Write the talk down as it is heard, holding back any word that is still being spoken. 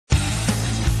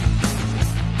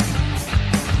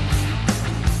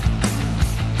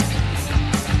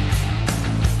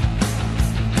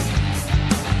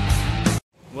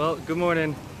Well, good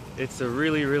morning. It's a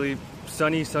really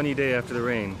sunny day after the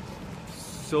rain.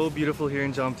 So beautiful here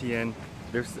in Jomtien.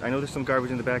 I know there's some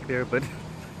garbage in the back there, but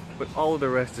all of the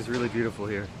rest is really beautiful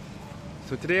here.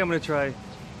 So today I'm gonna try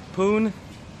Poon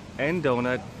and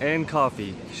Donut and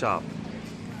Coffee shop.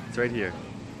 It's right here.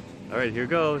 All right, here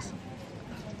goes.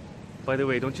 By the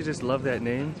way, don't you just love that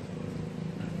name?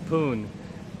 Poon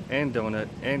and Donut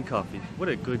and Coffee. What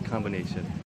a good combination.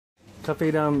 กาแฟ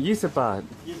ดำ20 บาท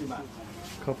 20 บาท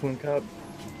ขอบคุณครับ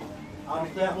เอา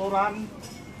เตียโบราณ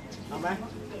เอาไหม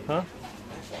Huh?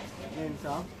 1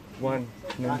 2 One.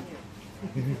 No.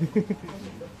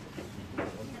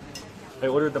 I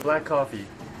ordered the black coffee.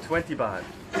 20 baht.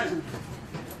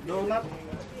 โดนัท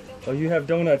Oh, you have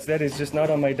donuts. That is just not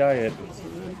on my diet.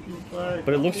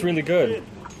 But it looks really good.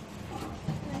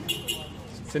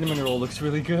 Cinnamon roll looks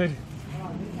really good.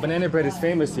 Banana bread is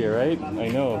famous here, right? I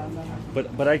know.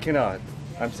 But I cannot.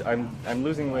 I'm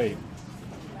losing weight.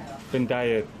 Been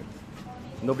diet.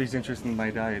 Nobody's interested in my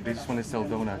diet. They just want to sell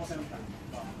donuts.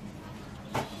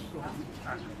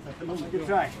 You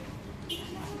try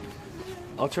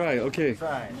I'll try. Okay.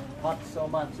 try hot so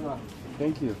much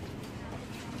Thank you.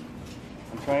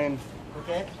 I'm trying.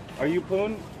 okay Are you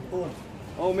Poon? Poon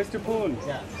Oh, Mr. Poon.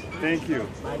 yes Thank you.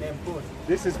 my name Poon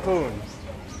This is Poon.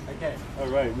 okay All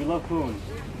right. We love Poon.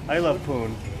 I love Poon.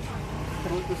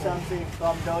 Poon to something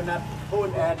from donut Poon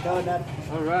and donut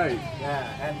All right.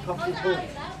 yeah and coffee Poon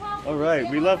All right.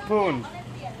 We love Poon.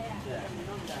 yeah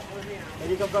where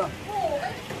you come from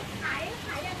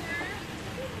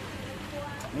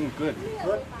Good.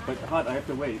 good But hot. I have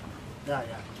to wait. yeah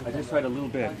I just tried a little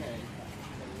bit.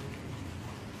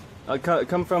 okay I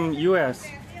come from U.S.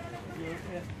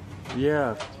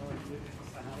 Yeah.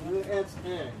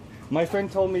 USA My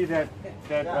friend told me that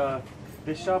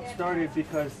this shop started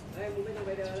because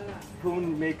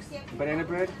Poon makes banana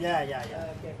bread. yeah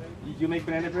You make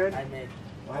banana bread? I made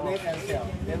and sell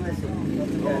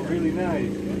everything Oh, really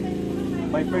nice.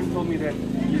 My friend told me that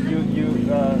you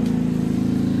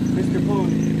Mr. Poon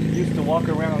used to walk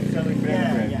around selling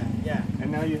banana bread. yeah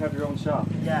And now you have your own shop.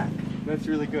 yeah That's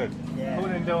really good. Yeah.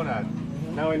 Poon and Donut.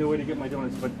 Now I know where to get my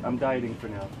donuts, but I'm dieting for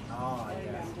now. oh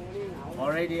yeah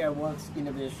already I work in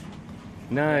the beach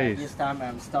Nice. this time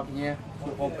I'm stop here to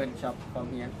open shop from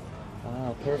here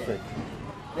Ah, perfect.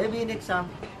 maybe next time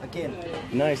again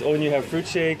Nice. Oh, and you have fruit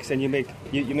shakes, and you make.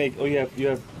 Oh, you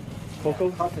have cocoa,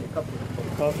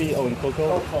 coffee. Oh, and cocoa.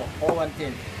 cocoa all one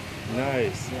thing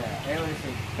Nice. yeah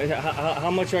everything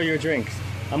How much are your drinks?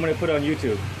 I'm gonna put on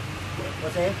YouTube.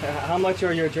 what's it How much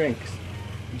are your drinks?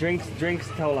 Drinks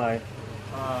เท่าไหร่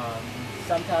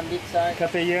sometimes big size คา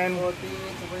เฟอีน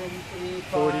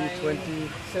 40 40,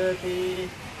 30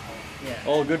 yeah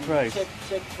Oh, good price.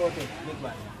 check 40 big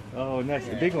one Oh, nice.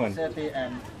 A big one. 30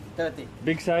 and 30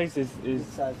 Big size is big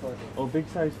size 40 oh, big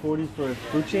size 40 for a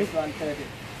fruit shake. this one 30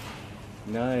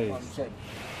 from Nice. shake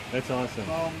That's awesome.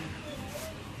 from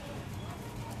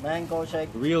mango shake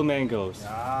Real mangoes.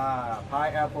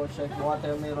 pineapple shake,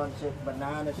 watermelon shake,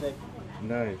 banana shake,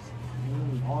 Nice.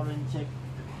 orange shake.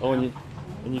 Oh,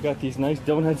 and you got these nice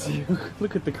donuts.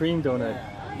 Look at the cream donut.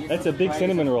 Yeah, That's a big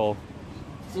cinnamon roll.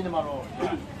 Cinnamon roll.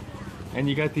 Yeah. And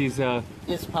you got these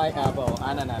It's pineapple,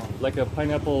 ananas. like a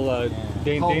pineapple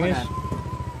Danish. Coconut.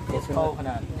 It's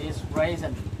coconut. It's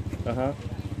raisin. Uh-huh.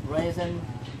 Raisin.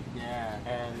 Yeah,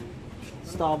 and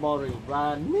strawberry,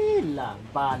 vanilla,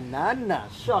 banana,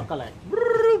 chocolate,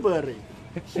 blueberry,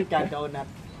 chicken donut.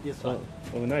 This one.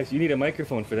 Oh, nice. You need a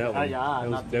microphone for that one.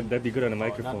 Yeah, That'd be good on a Not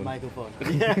microphone. microphone.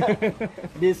 Yeah.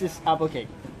 This is apple cake.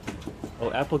 Oh,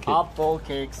 apple cake. Apple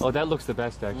cakes. Oh, that looks the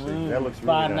best actually. That looks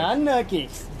really Banana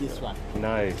cakes. This one.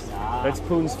 nice. Yeah. That's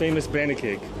Poon's famous banana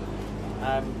cake.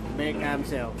 Make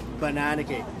myself banana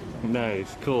cake.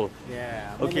 Nice. Cool.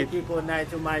 Yeah. Okay. Many people like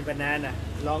to my banana.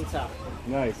 Long time.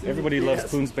 Nice. Everybody loves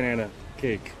Yes. Poon's banana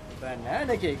cake.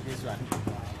 Banana cake. This one.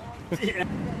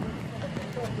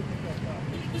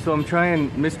 So I'm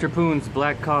trying Mr. Poon's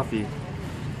black coffee.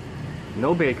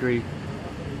 No bakery.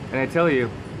 And I tell you,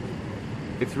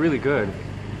 it's really good.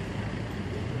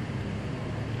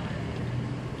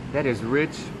 That is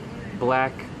rich,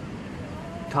 black,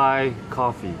 Thai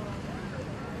coffee.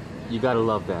 You gotta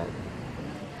love that.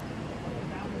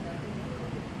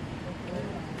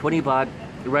 20 baht,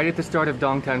 right at the start of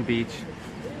Dongtan Beach.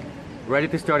 Right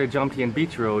at the start of Jomtien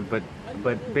Beach Road, but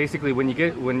basically when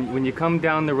you come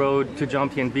down the road to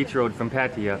Jomtien Beach Road from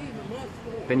Pattaya,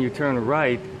 then you turn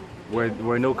right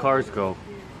where no cars go.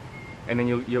 And then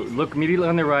you'll look immediately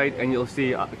on the right and you'll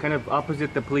see kind of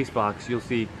opposite the police box, you'll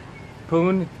see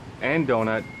Poon and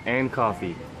Donut and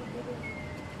coffee.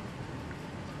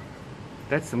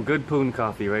 That's some good Poon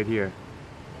coffee right here.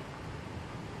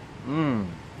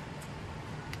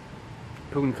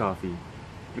 Poon Coffee.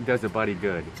 It does the body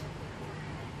good.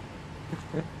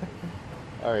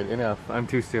 Alright, enough. I'm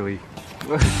too silly.